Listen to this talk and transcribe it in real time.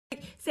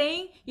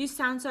saying you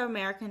sound so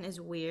American is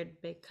weird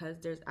because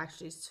there's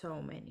actually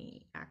so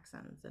many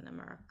accents in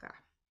America.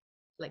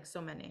 Like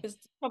so many. It's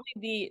probably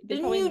The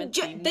there's probably New meant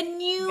to be The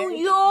New very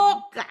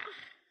strong. York.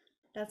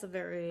 That's a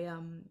very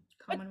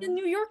But common the one.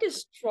 New York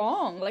is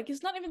strong. Like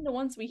it's not even the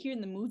ones we hear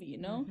in the movie, you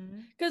know? Mm-hmm.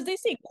 Because they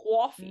say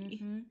coffee.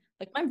 Mm-hmm.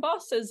 Like my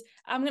boss says,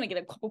 I'm gonna get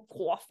a cup of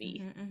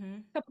coffee. Mm-hmm. Mm-hmm.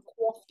 Cup of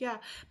coffee. Yeah,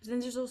 but then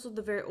there's also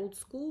the very old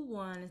school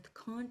one, it's the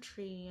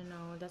country, you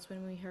know. That's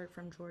when we heard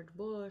from George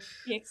Bush,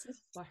 Yes.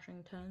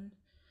 Washington,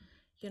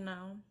 you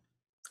know.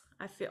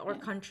 I feel, or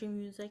Yeah. country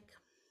music,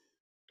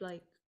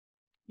 like,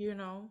 you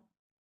know.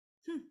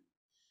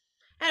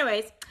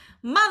 Anyways,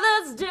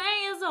 Mother's Day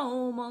is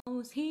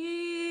almost So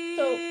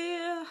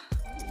here.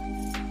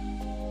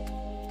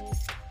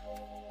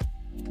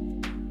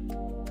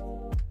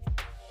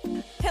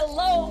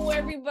 hello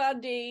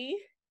everybody.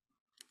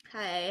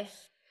 Hi.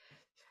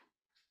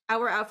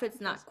 Our outfit's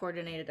not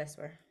coordinated, I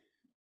swear.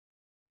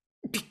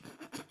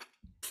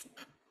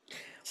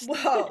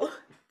 Whoa.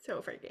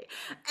 So freaky.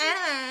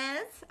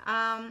 Anyways,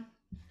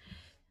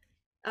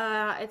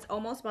 it's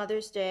almost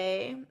Mother's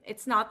Day.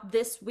 It's not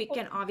this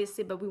weekend,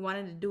 obviously, but we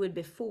wanted to do it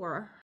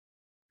before.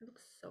 I look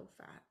so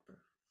fat, bro.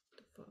 What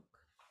the fuck?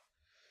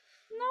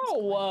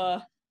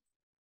 No.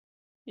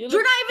 You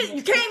You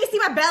can't even see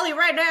my belly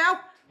right now.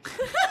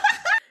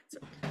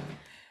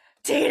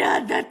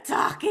 Tina, the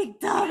talking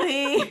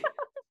dummy.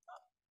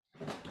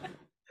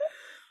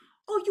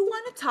 Oh, you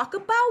want to talk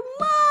about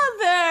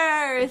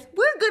mothers?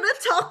 We're gonna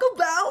talk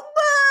about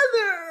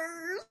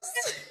mothers.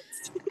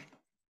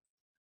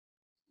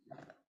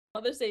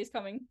 Mother's Day is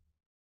coming.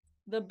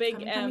 The big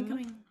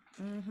Coming.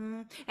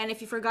 Mm-hmm. And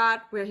if you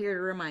forgot, we're here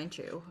to remind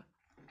you.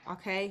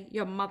 Okay,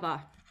 your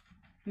mother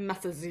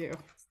misses you.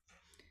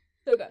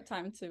 Still got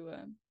time to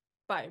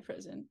buy a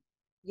present.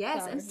 Yes,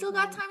 Sorry, and still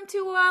got time to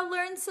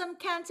learn some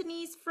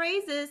Cantonese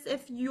phrases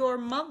if your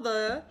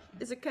mother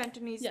is a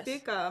Cantonese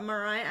speaker. Am I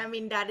right? I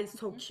mean, that is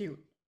so cute.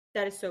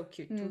 That is so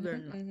cute to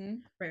learn that.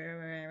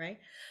 Right.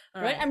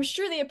 Right? I'm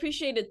sure they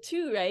appreciate it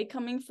too, right?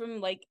 Coming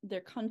from like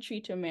their country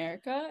to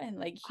America and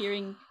like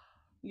hearing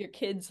your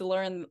kids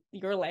learn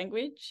your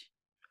language.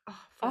 Oh,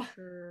 for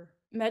sure.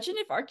 Imagine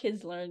if our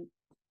kids learn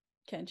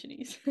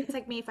Cantonese. It's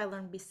like me if I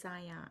learn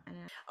Bisaya.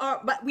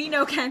 But we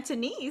know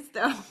Cantonese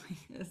though.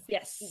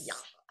 Yes. Yeah.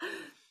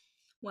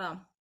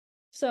 Well.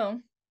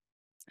 So,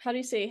 how do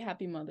you say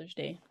Happy Mother's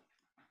Day?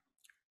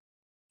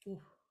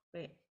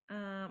 Wait.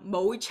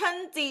 母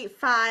親節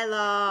快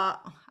樂.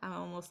 I'm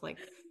almost like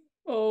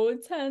母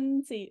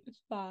親節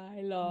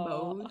快樂.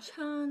 母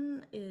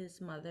親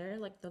is mother,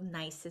 like the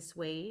nicest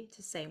way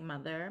to say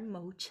mother.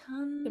 母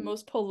親. The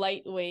most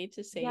polite way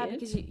to say yeah, it.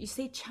 because you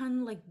say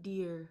chan like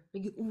dear.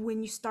 Like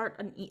when you start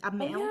a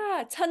male. Oh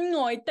yeah, 親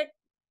愛的.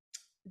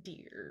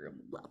 Dear,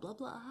 blah blah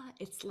blah.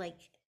 It's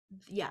like,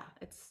 yeah,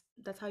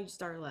 that's how you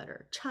start a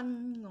letter.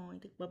 Chan,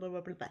 blah blah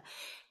blah blah blah.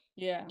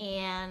 Yeah.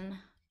 And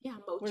yeah,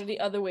 what are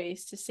the other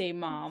ways to say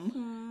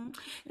mom?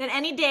 Then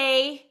any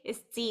day is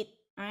tit,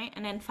 right?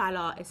 And then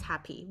fala is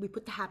happy. We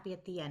put the happy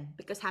at the end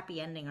because happy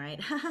ending,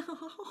 right?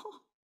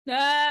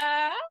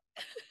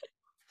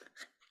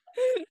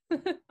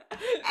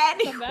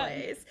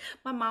 Anyways,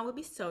 my mom would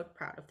be so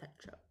proud of that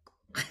joke.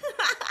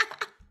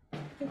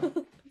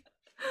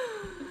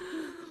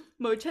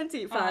 母親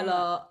節快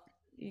樂.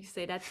 You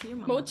say that to your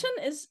mom. 母親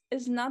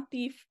is not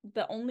the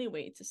only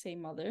way to say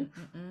mother.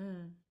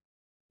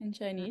 In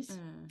Chinese,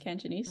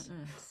 Cantonese.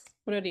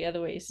 What are the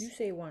other ways? You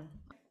say one.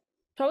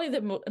 Probably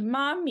the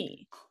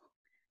mommy.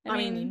 I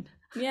mean,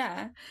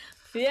 yeah,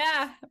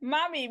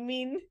 mommy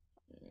mean.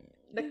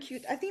 The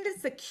cute. I think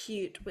that's the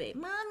cute way.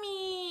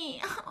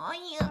 Mommy. Oh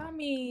yeah.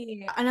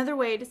 Mommy. Another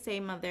way to say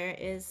mother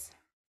is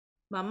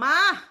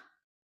mama.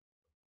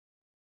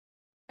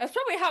 That's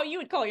probably how you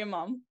would call your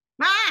mom.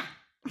 Ma.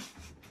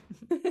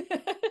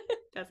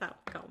 That's how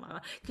I call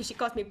mama. Because she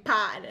calls me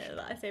pa, and then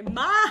I say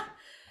ma.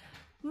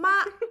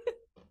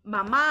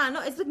 Mama.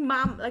 No, it's like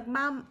mom. Like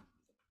mom.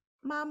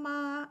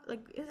 Mama.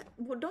 Like,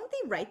 don't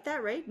they write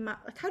that right?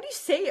 Like, how do you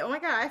say it? Oh my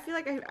god, I feel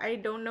like I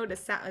don't know the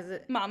sound. Is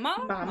it mama?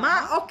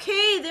 Mama.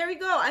 Okay, there we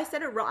go. I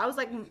said it wrong. I was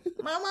like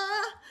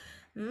mama.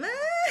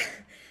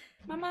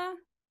 Mama.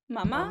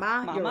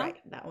 You're right.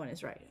 That one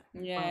is right.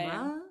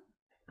 Yeah.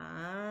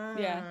 Mama.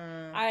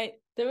 Yeah.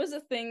 There was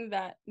a thing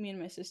that me and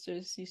my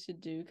sisters used to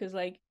do because,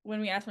 like, when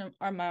we asked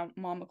our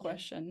mom a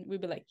question,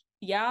 we'd be like,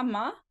 "Yeah,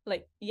 ma,"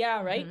 like,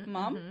 "Yeah, right,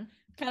 mom,"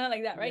 kind of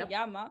like that, right? Yep.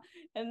 "Yeah, ma,"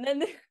 and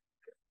then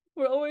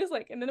we're always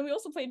like, and then we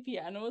also played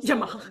piano. So,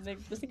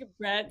 like, just think of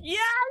Brad. Yeah,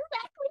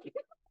 exactly.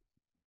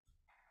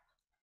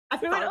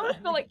 We would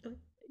always go like,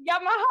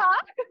 Yamaha.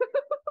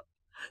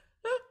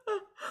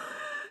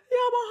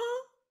 Yamaha.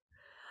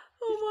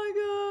 Oh my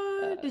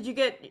god.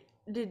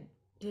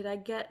 Did I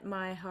get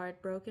my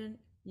heart broken?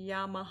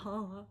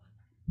 Yamaha.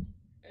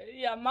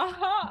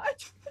 Yamaha.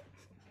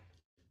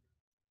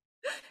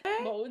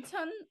 母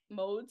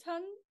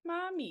親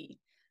mommy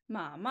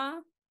媽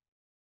媽.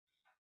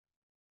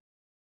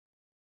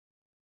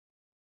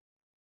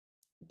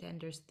 Then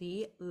there's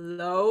the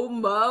low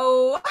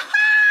mo.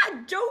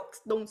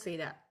 Jokes. Don't say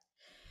that.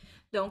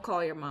 Don't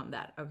call your mom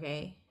that,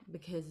 okay?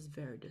 because it's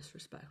very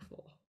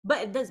disrespectful.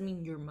 But it does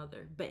mean your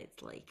mother, but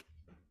it's like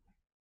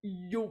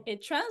yo.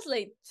 It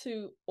translates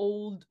to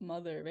old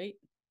mother, right?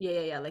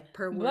 Yeah, like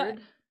per But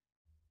word.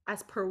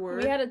 As per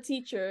word. we had a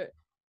teacher.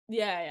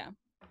 Yeah.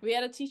 We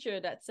had a teacher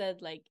that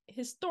said, like,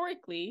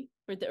 historically,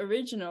 for the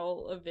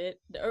original of it,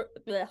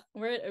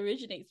 where it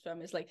originates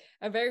from is like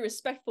a very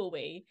respectful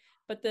way,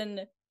 but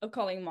then of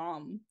calling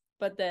mom.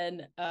 But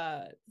then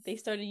they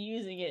started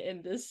using it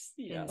in this,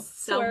 and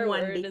swear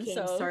someone word, became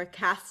and so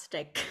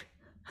sarcastic.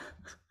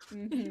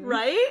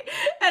 Right?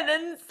 And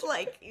then it's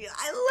like,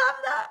 I love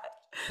that.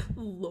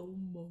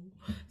 Lomo.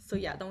 So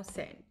yeah, don't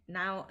say it.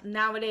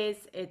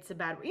 Nowadays it's a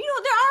bad word. There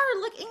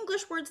are like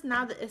English words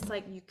now that it's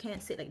like you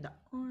can't say like the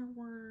R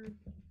word.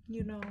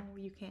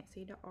 You can't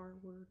say the R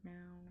word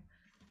now.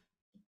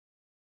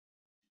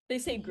 They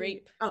say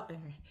grape. Oh,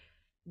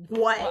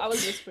 what? Well, I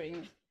was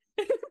whispering.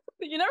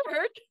 You never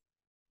heard?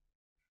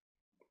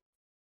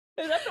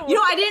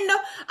 I didn't know.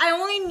 I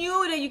only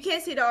knew that you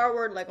can't say the R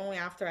word like only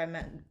after I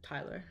met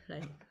Tyler.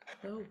 Like,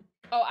 oh.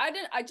 Oh, I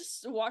didn't. I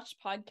just watched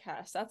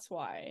podcasts. That's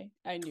why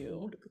I knew.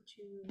 Oh, look at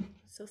you,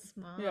 so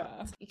smart.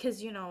 Yeah.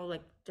 Because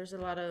like there's a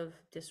lot of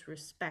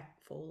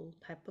disrespectful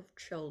type of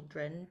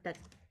children that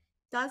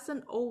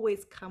doesn't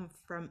always come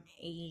from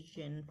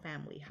Asian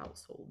family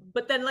household.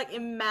 But then like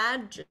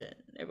imagine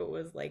if it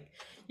was like,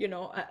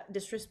 a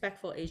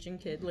disrespectful Asian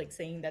kid like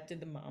saying that to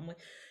the mom, like,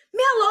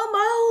 "Hello,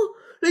 Mo,"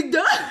 like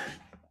that.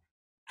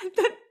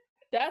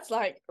 That's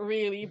like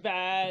really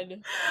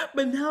bad.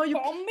 But now you.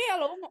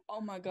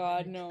 Oh my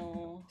god,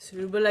 no.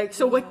 So, but like,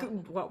 so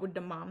what would the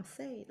mom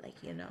say? Like,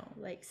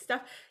 like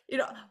stuff.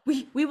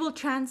 We will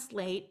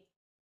translate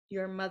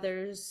your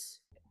mother's.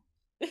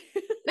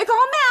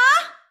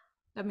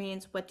 That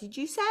means, what did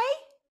you say?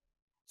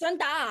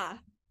 Santa.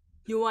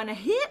 You want to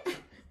hit?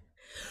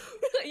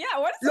 Yeah,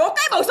 what is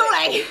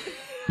it?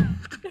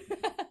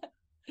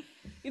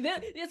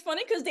 It's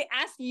funny because they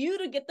ask you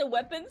to get the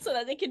weapon so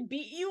that they can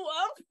beat you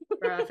up.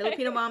 Bruh,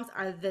 Filipino moms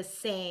are the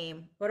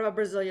same. What about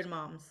Brazilian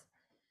moms?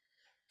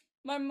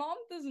 My mom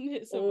doesn't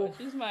hit so much.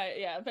 She's my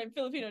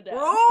Filipino dad.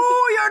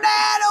 Oh, your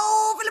dad!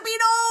 Oh,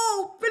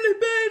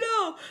 Filipino!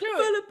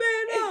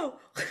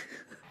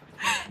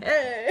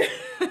 Hey.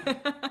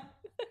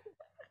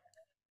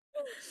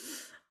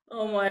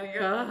 Oh my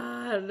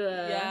god.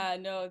 Yeah,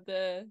 no,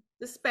 the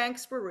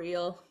spanks were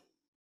real.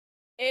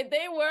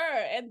 They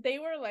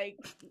were like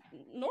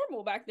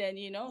normal back then,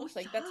 it's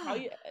like that's how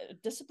you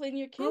discipline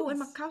your kids. Bro, in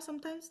Macau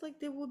sometimes like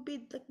they would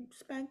be like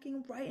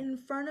spanking right in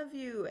front of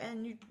you,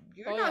 and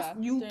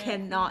you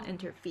cannot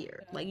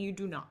interfere. Like you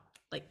do not.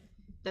 Like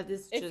that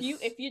is just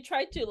if you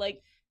try to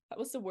like,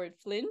 what's the word,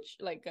 flinch,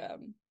 like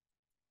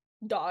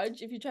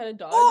dodge. If you try to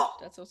dodge,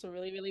 that's also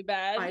really, really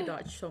bad. I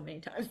dodged so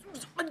many times.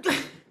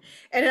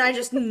 And then I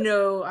just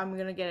know I'm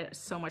gonna get it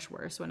so much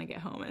worse when I get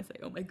home. It's like,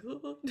 oh my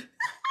god.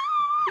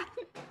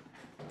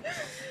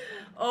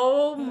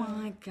 Oh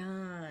my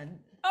god.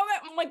 Oh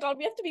my god,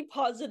 we have to be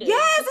positive.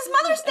 Yes, it's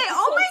Mother's Day.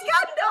 Oh my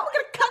god, no, we're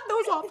gonna cut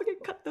those off. We're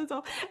gonna cut those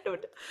off.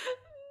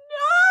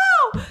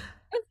 No!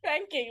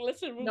 Spanking.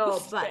 Let's remove no,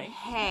 the but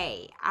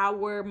hey,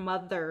 our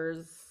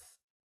mothers.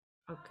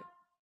 Okay.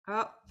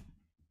 Oh,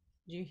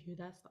 did you hear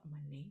that? It's not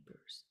my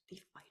neighbors. They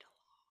fight a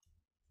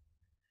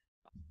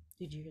lot.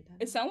 Did you hear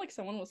that? It sounded like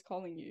someone was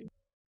calling you.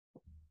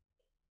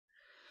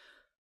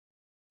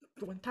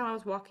 One time I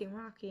was walking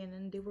Rocky, and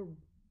then they were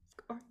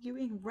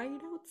arguing right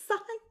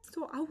outside,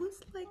 so I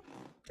was like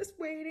just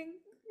waiting,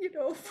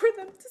 for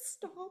them to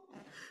stop.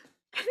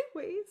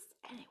 Anyways,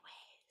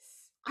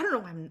 I don't know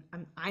why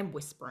I'm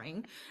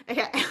whispering.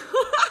 Okay.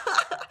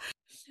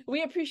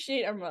 We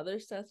appreciate our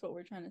mothers. That's what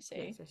we're trying to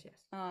say. Yes.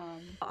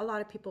 A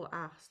lot of people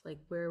ask like,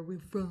 where are we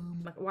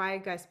from? Like, why are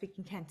you guys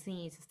speaking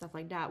Cantonese and stuff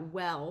like that?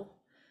 Well,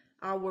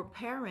 our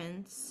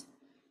parents,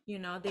 they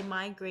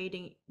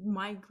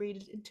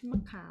migrated into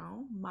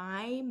Macau.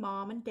 My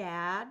mom and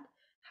dad,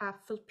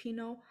 half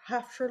Filipino,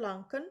 half Sri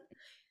Lankan,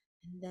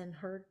 and then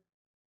her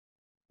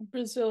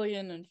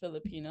Brazilian and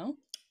Filipino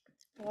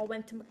all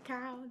went to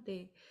Macau.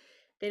 They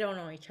don't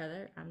know each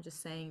other. I'm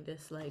just saying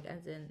this like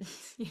as in,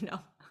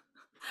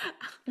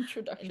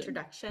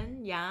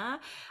 introduction. Yeah,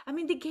 I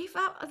mean, they gave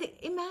out.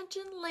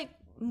 Imagine like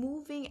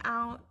moving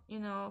out,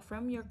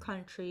 from your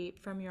country,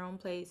 from your own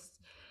place,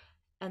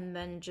 and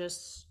then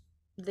just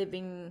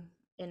living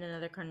in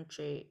another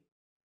country,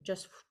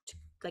 just to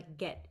like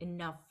get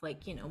enough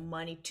like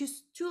money to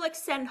like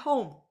send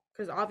home,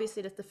 because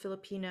obviously that's the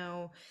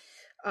Filipino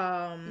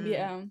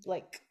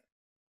like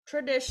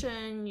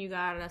tradition. You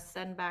gotta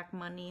send back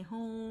money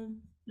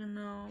home,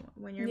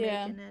 when you're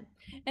making it.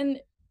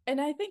 And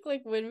I think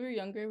like when we were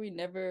younger, we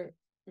never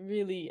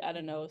really, I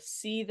don't know,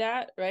 see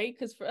that, right?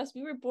 Because for us,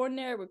 we were born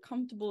there, we're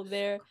comfortable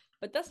there,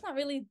 but that's not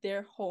really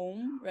their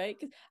home, right?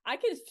 Because I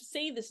can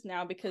say this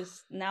now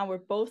because now we're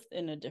both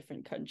in a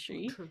different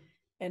country. True.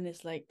 And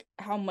it's like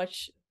how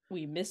much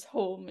we miss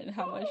home and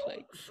how much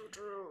like so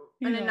true.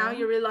 And then now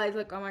you realize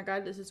like, oh my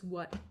god, this is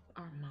what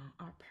our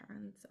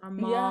parents, our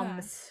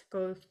moms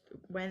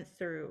went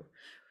through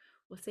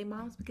we'll say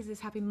moms because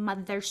it's Happy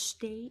Mother's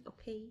Day,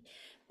 okay?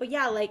 But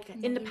yeah, like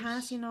in the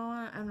past,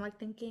 I'm like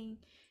thinking,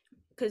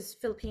 because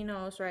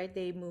Filipinos, right,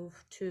 they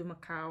move to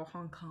Macau,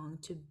 Hong Kong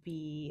to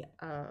be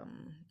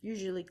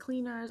usually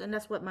cleaners, and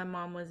that's what my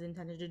mom was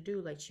intended to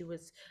do. Like she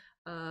was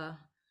uh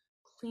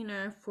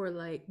cleaner for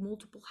like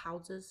multiple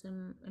houses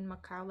in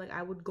Macau. Like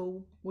I would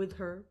go with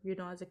her,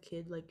 as a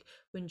kid, like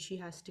when she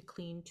has to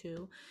clean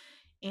too.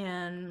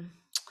 And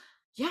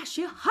yeah,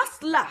 she a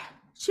hustler.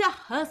 She a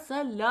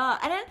hustler.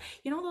 And then,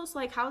 those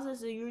like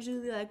houses are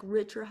usually like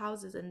richer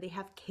houses and they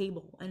have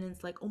cable. And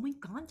it's like, oh my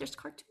God, there's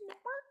Cartoon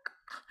Network.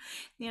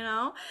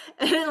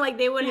 And then like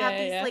they would have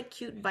these like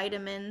cute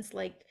vitamins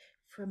like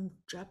from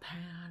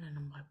Japan. And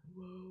I'm like,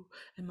 whoa.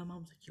 And my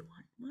mom's like, you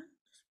want one?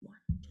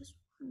 Just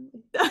one.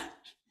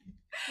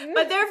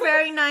 But they're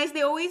very nice.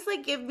 They always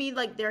like give me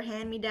like their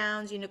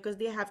hand-me-downs, because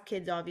they have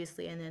kids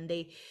obviously, and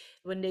then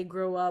when they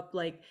grow up,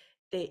 like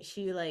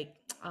she like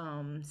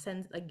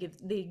sends like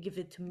they give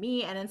it to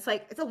me, and it's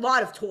like it's a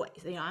lot of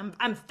toys.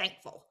 I'm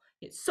thankful.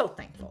 It's so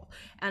thankful.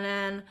 And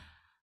then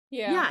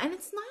yeah, and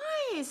it's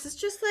nice. It's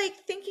just like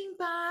thinking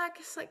back,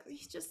 it's like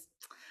he's just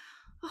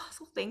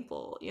so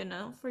thankful,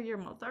 for your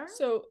mother.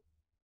 So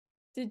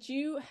did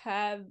you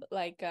have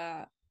like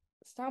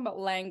let's talk about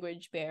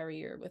language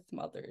barrier with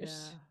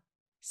mothers? Yeah.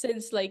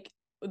 Since like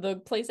the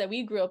place that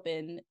we grew up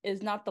in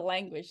is not the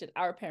language that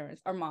our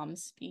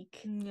moms speak,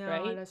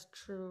 right? That's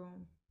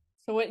true.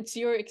 So what's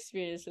your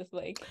experience with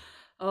like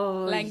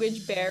Oh,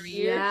 language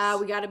barriers? yeah,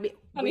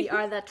 we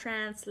are the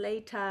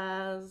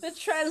translators. The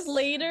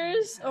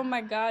translators. Oh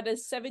my God,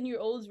 as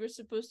 7-year-olds, we're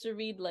supposed to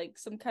read like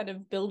some kind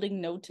of building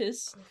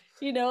notice,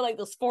 like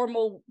those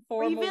formal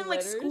or even letters.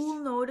 like school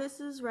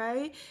notices,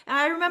 right? And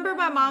I remember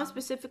my mom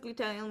specifically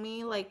telling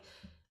me like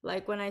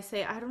when I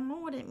say I don't know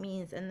what it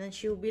means, and then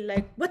she would be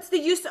like, "What's the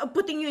use of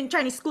putting you in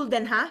Chinese school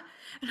then, huh?"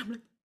 And I'm like,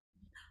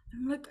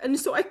 and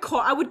so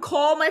I would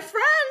call my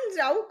friends.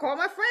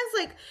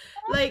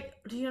 Like,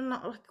 do you know,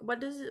 like, what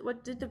did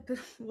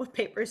what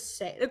papers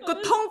say? Like,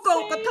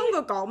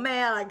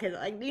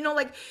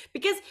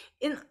 because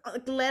in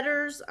like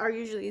letters are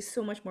usually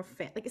so much more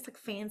like it's like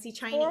fancy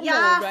Chinese, formal,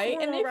 right?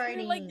 And if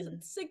you're like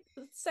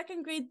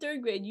second grade,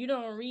 third grade, you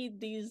don't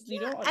read these. You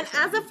don't. And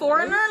as a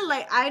foreigner,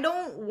 like I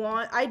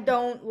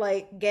don't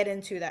like get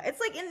into that. It's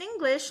like in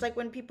English, like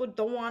when people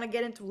don't want to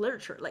get into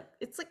literature, like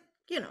it's like.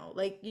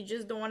 Like you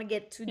just don't want to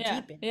get too deep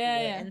into it.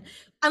 And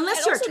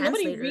unless you're a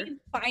translator. Nobody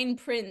reads fine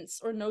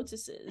prints or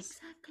notices.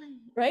 Exactly.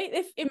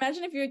 Right?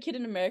 Imagine if you're a kid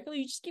in America,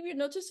 you just give your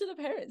notices to the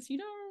parents. You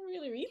don't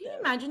really read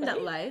them. Imagine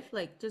that life,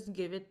 like just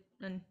give it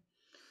and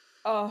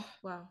oh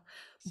wow.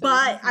 So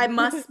but easy. I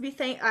must be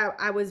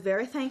I was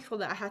very thankful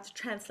that I had to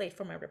translate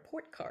for my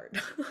report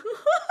card.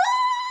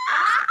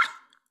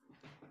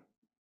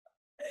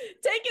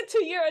 Take it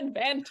to your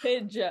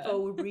advantage.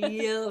 For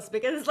reals,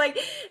 because it's like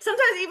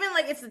sometimes even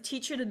like it's the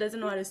teacher that doesn't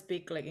know how to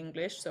speak like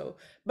English. So,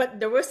 but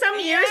there were some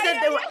years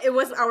it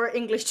was our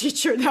English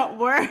teacher that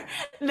were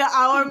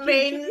our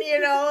main,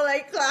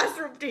 like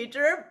classroom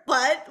teacher.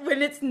 But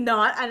when it's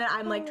not, and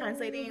I'm like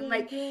translating,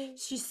 like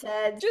she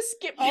said, just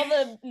skip all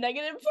the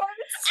negative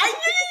parts. I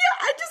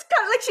just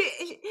kind of like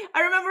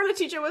I remember the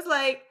teacher was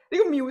like,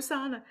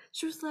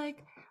 she was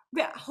like.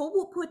 Like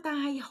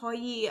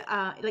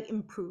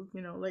improve,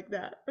 like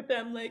that. But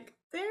then like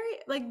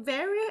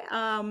very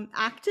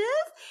active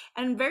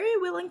and very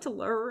willing to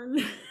learn.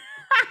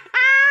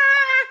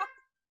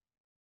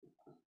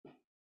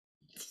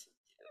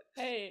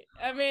 Hey,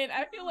 I mean,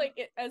 I feel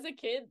like as a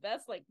kid,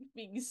 that's like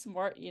being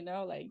smart,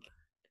 like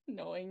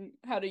knowing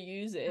how to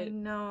use it. I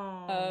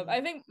know.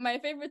 I think my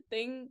favorite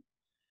thing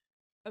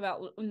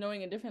about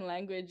knowing a different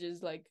language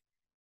is like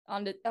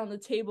on the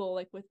table,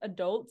 like with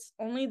adults,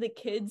 only the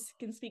kids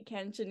can speak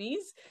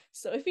Cantonese.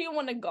 So if you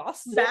want to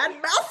gossip, bad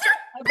mouth.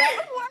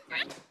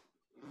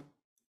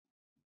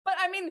 But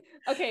I mean,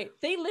 okay,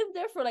 they lived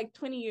there for like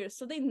 20 years,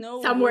 so they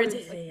know some words,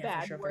 like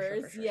bad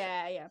words. For sure.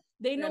 Yeah.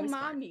 They know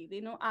mommy, they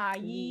know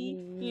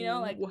ayi,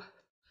 like.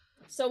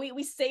 So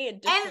we say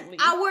it differently.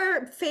 And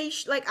our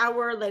face, like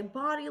our like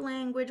body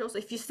language, also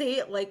if you say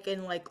it like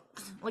in like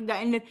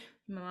that, and then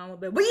my mom will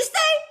be, "What you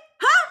say?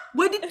 Huh?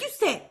 What did you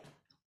say?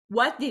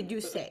 What did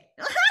you say?"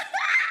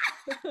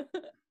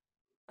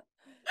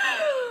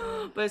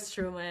 But it's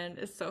true, man.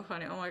 It's so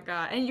funny. Oh my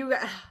God. And you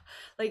got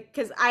like,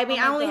 because I mean,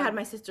 I only had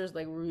my sisters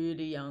like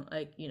really young,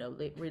 like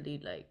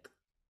really like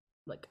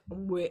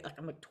wait, like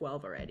I'm like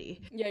 12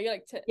 already. Yeah, you're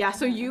like 10. Yeah,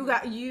 so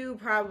you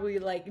probably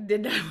like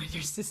did that with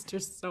your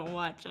sisters so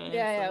much. And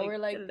yeah, we're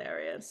like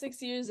hilarious.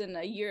 6 years and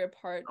a year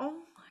apart. Oh my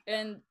God.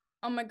 And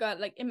oh my God,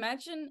 like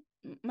imagine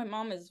my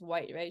mom is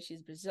white, right?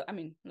 She's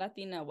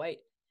Latina white.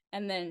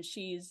 And then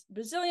she's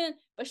Brazilian,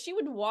 but she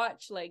would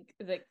watch like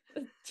the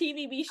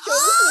TVB shows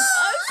with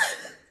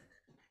us.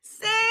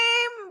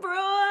 Same,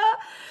 bro.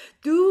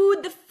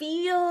 Dude, the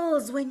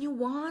feels when you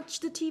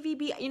watch the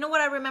TVB. You know what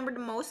I remember the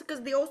most?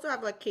 Because they also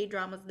have like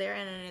K-dramas there,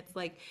 and then it's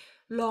like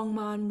Long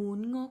Man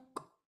Moon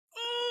Ngok.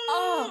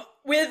 Oh,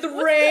 with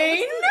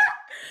rain.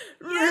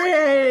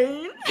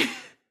 Rain.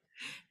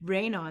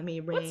 Rain on me,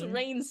 rain. What's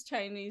Rain's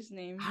Chinese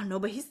name? I don't know,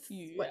 but he's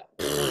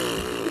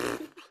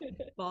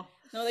Well,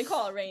 No, they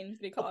call it rain.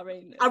 They call it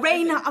rain.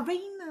 Arena.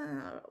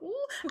 Ooh.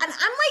 And I'm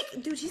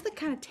like, dude, she's like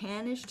kind of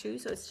tannish too,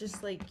 so it's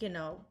just like,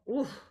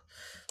 ooh,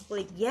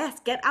 like yes,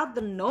 get out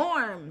the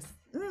norms.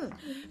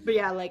 But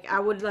yeah, like I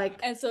would like.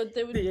 And so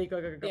there would, yeah,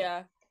 go.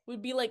 yeah,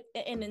 would be like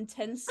an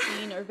intense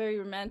scene or a very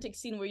romantic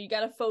scene where you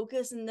gotta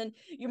focus, and then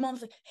your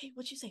mom's like, "Hey,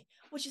 what'd you say?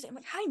 What'd you say?" I'm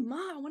like, "Hi,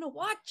 Ma, I want to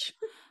watch."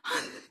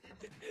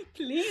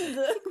 Please.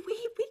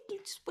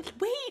 It's like,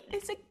 wait.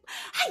 It's like,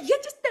 hi, you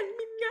just tell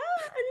me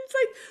now. And it's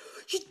like,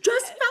 you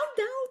just found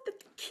out that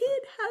the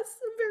kid has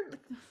severe.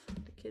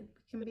 The kid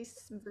can be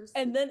severe.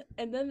 And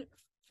then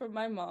for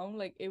my mom,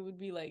 like it would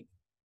be like,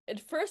 at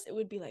first it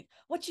would be like,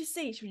 "What you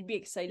say?" She would be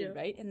excited,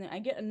 right? And then I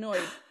get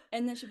annoyed,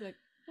 and then she'd be like,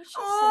 "What you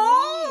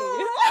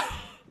say?"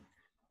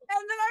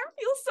 And then I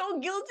feel so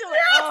guilty. Like,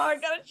 oh, I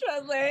gotta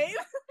translate.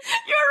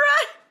 You're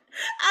right.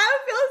 I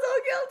feel so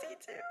guilty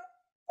too.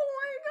 Oh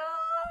my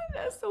god,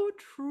 that's so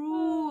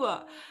true.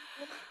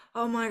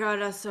 Oh my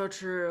god, that's so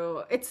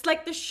true. It's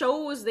like the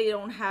shows they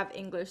don't have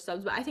English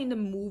subs, but I think the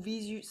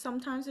movies you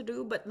sometimes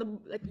do. But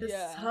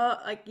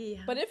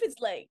yeah. But if it's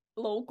like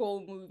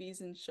local movies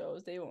and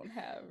shows, they won't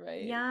have,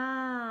 right?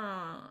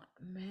 Yeah,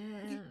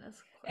 man,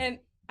 that's quite...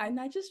 And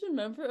I just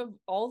remember of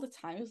all the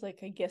times,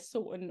 like I get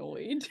so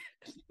annoyed.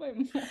 My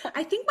mom.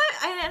 I think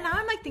and now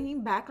I'm like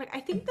thinking back, like I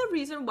think the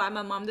reason why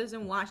my mom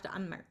doesn't watch the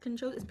American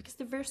shows is because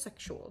they're very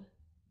sexual.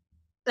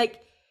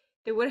 Like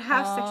they would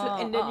have sexual,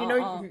 and then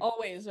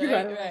always, you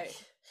right, gotta,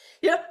 right.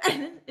 Yeah,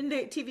 and then in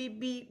the TV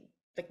be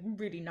like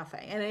really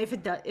nothing, and if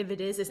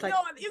it is, it's like,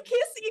 no, you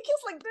kiss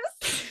like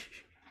this.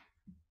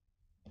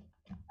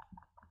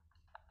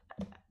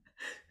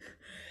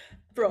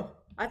 Bro,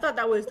 I thought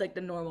that was like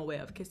the normal way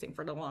of kissing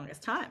for the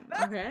longest time.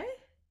 Okay,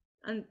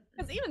 and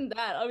because even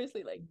that,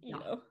 obviously, like you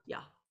know,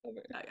 yeah.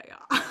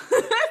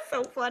 That's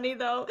so funny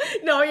though.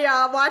 No,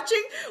 yeah,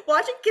 watching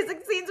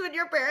kissing scenes with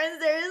your parents,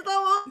 there is the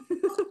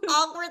most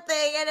awkward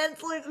thing, and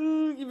it's like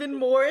even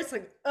more. It's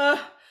like,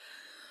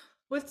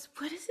 what is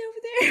it over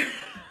there?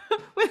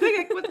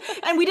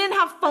 And we didn't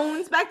have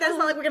phones back then. It's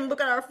not like we're gonna look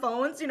at our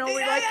phones. We're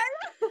like,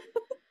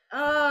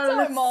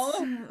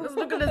 let's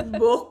look at this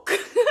book.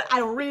 I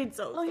don't read,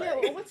 so. Oh yeah,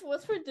 well,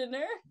 what's for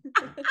dinner?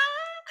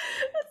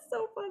 That's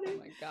so funny. Oh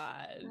my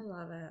god, I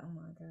love it. Oh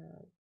my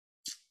god.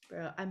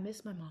 Bro, I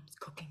miss my mom's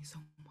cooking so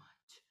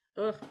much.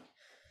 Ugh.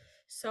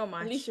 So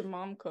much. At least your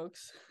mom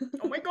cooks.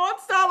 Oh my god,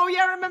 stop. Oh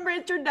yeah, remember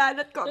it's your dad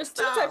that cooks. There's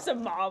two types of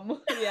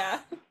mom. Yeah.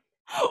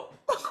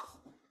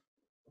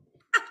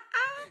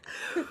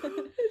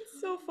 It's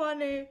so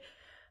funny.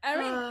 I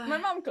mean, my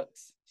mom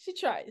cooks. She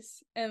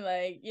tries. And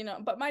like,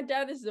 but my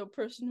dad is the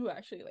person who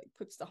actually like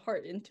puts the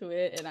heart into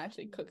it and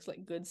actually cooks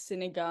like good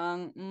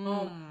sinigang.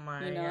 Oh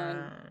my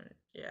god.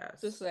 Yes.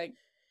 Just like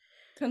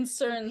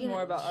concerns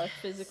more about our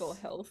physical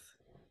health.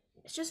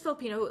 It's just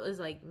Filipino is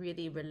like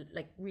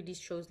really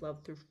shows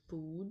love through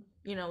food.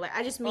 Like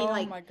I just mean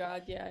like, oh my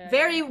god, yeah.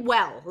 Very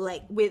well,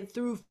 like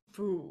through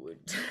food.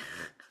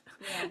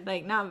 Yeah.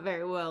 Like not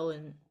very well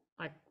in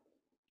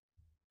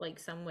like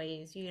some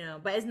ways,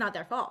 but it's not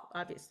their fault,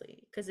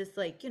 obviously, because it's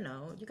like, you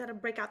gotta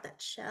break out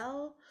that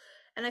shell.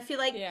 And I feel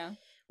like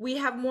we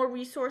have more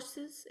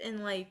resources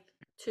in like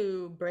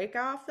to break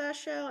off that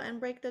shell and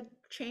break the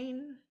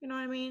chain, you know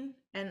what I mean?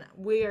 And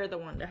we are the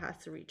one that has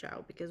to reach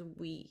out because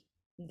we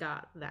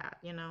got that,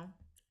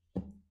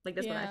 like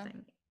that's what I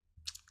think.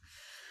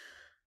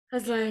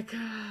 It's like,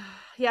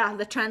 yeah,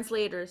 the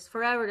translators,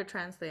 forever the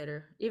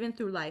translator, even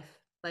through life.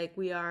 Like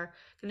we are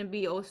gonna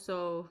be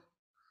also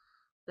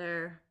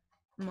their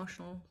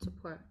emotional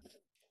support.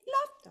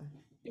 Love them.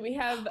 We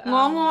have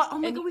oh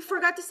my god, we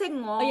forgot to say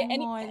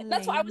ngongo.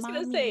 That's what I was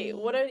gonna say.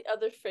 What are the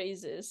other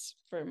phrases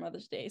for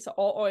Mother's Day? So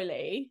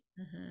oole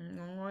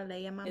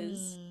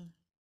is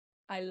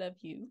I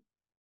love you.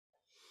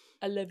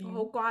 I love you.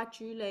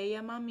 If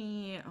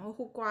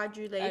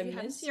you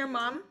haven't seen your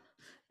mom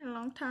in a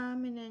long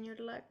time, and then you're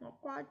like,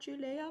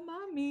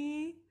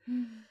 mommy.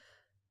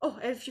 Oh,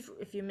 if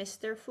you miss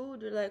their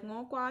food, you're like,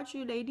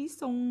 lady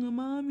song,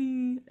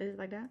 mommy. Is it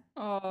like that?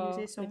 Oh, you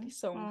say song? Lady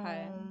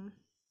song.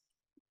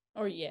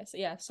 Or yes,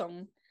 yeah,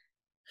 song.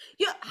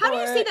 Yeah, how do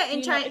you say that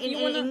in Chinese,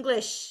 in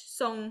English?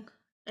 Song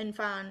and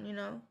fan,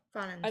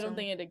 fan and song. I don't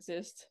think it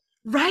exists.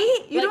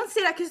 Right? You don't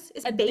say that because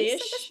it's a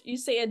base, dish. You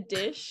say a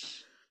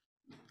dish.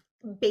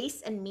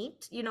 Base and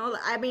meat,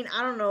 I mean,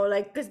 I don't know,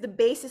 like, because the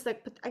base is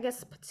like, I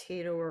guess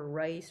potato or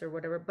rice or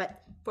whatever,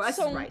 but for us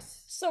it's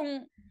rice.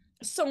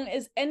 Song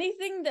is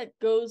anything that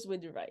goes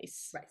with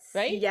rice,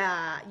 right?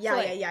 Yeah.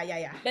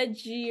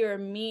 Veggie or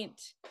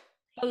meat.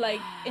 But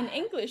like in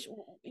English,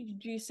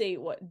 you say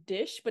what,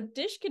 dish? But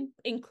dish can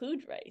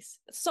include rice.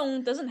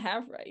 Song doesn't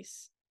have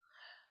rice.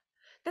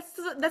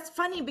 That's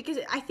funny because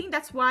I think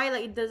that's why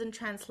like it doesn't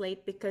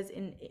translate, because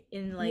in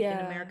like in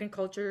American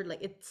culture,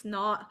 like it's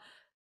not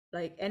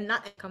like, and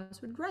not, it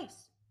comes with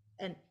rice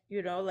and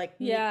like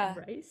meat and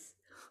rice.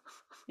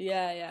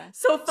 Yeah.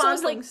 So fun,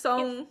 so like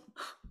song.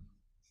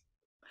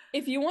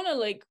 If you want to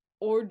like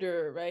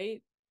order,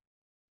 right?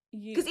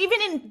 Because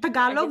even in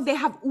Tagalog they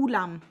have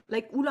ulam.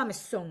 Like ulam is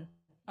song.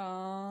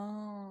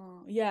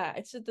 Oh, yeah.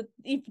 It's just the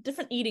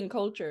different eating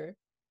culture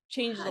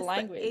changes the It's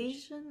language. the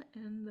Asian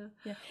and the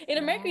yeah. In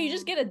America, you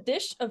just get a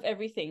dish of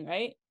everything,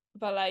 right?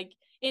 But like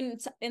in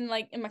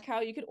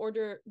Macau, you could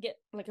get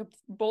like a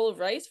bowl of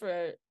rice for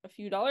a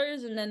few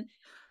dollars, and then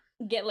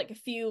get like a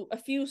few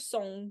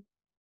song,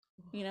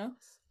 you know,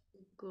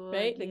 good,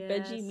 right? Like yes.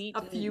 veggie, meat,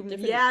 A few, and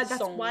different yeah.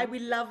 That's song. why we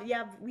love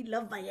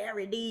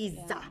varieties.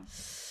 Yeah.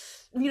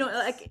 You know,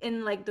 like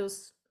in like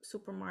those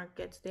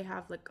supermarkets, they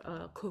have like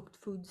a cooked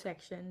food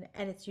section,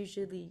 and it's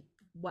usually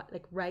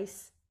like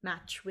rice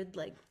matched with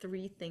like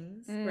 3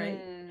 things, right?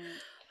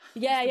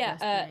 Yeah, It's the yeah, best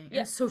thing. yeah. And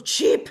it's so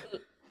cheap.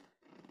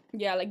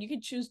 Yeah, like you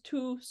could choose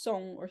 2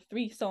 song or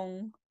 3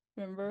 song.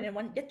 Remember? And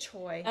one get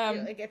choy.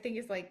 Like I think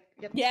it's like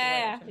get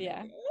yeah, choy or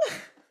yeah.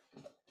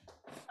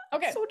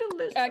 Okay. Okay. So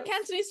delicious.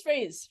 Cantonese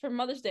phrase for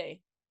Mother's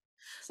Day.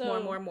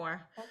 So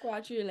more.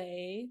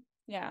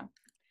 Yeah.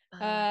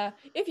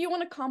 If you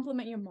want to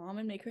compliment your mom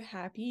and make her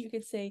happy, you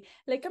could say,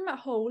 like, I'm at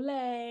whole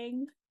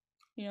lang.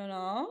 You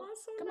know?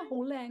 Come at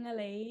whole lang,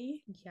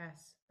 Ali.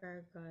 Yes,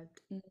 very good.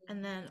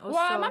 And then also,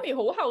 wow, also mommy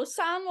好後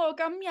生喎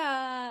今日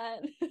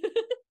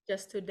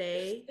just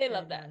today. They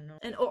love that.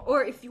 And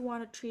or if you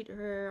want to treat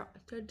her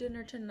to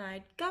dinner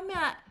tonight, 今日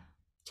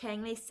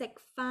請你食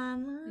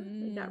飯啦.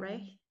 Is that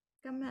right?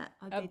 今日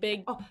A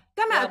big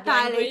今日 love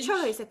帶你 language.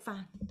 出去食飯.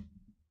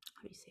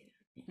 How do you say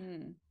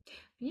that?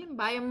 You can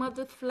buy your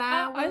mother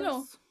flowers. I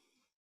know.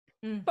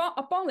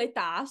 幫你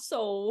打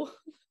掃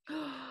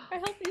I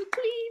help you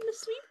clean the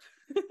sweep.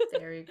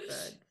 Very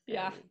good.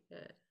 Yeah.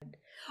 Good.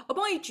 我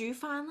幫你煮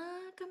飯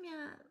啦今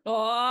日.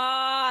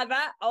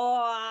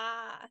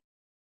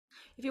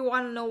 If you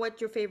want to know what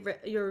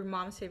your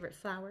mom's favorite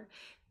flower,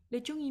 你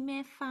中意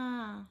咩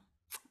花?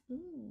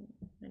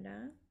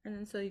 And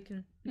then so you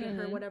can get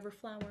her whatever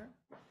flower.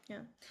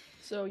 Yeah.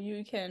 So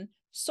you can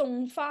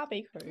送花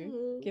俾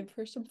佢, give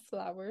her some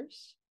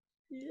flowers.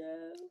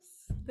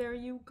 Yes. There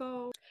you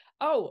go.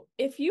 Oh,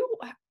 if you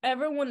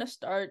ever want to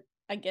start,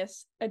 I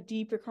guess, a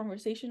deeper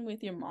conversation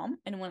with your mom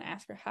and want to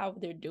ask her how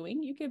they're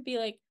doing, you could be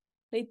like,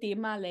 你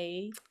點啊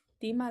你?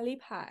 點啊呢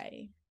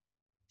排?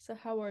 So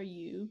how are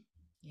you?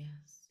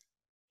 Yes.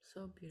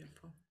 So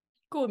beautiful.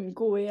 攰唔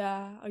攰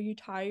啊? Are you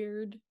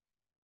tired?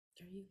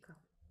 There you go.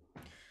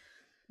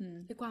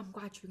 你掛唔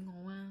掛住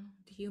我啊?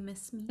 Do you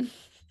miss me?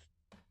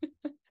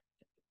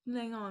 你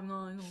愛唔愛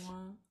我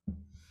啊?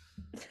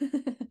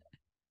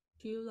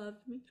 Do you love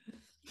me?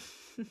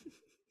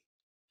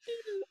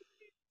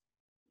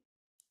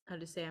 I'll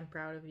just say I'm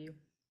proud of you.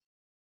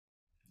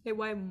 Hey,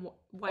 why more?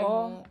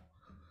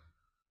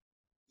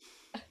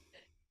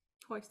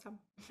 Hoist him.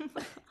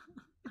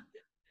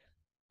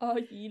 我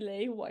以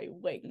你為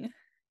榮.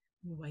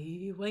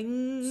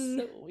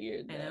 So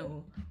weird. I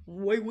know.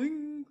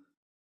 Wing.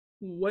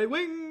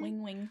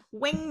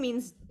 Wing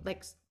means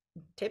like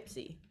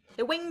tipsy.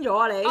 The wing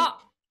jaw,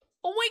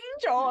 wing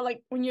jaw,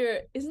 like when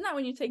isn't that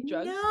when you take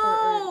drugs?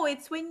 No,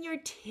 it's when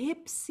you're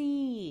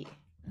tipsy.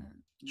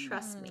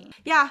 Trust me.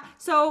 Yeah,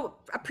 so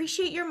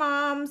appreciate your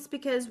moms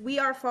because we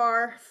are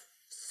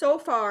so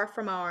far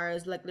from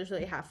ours, like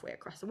literally halfway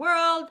across the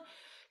world,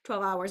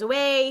 12 hours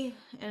away,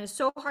 and it's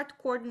so hard to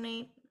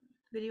coordinate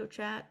video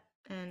chat,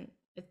 and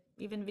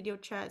even video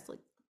chat is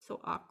like so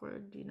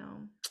awkward, you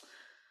know,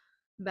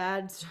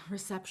 bad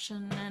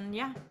reception. And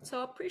yeah,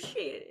 so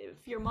appreciate it.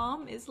 If your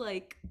mom is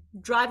like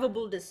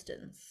drivable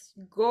distance,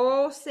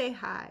 go say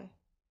hi,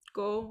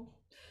 go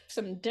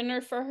some dinner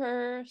for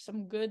her,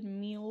 some good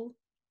meal.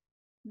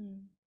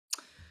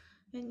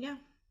 And yeah,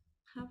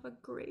 have a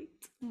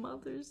great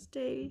Mother's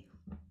Day.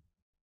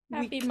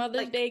 Happy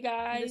Mother's Day,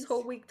 guys. This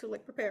whole week to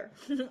like prepare.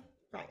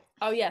 Right.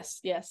 Oh yes,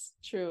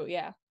 true,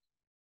 yeah.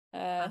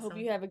 Awesome. Hope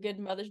you have a good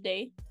Mother's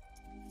Day.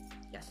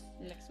 Yes.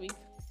 Next week.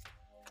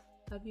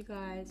 Love you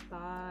guys.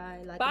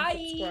 Bye. Like Bye.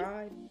 and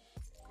subscribe.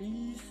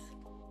 Peace.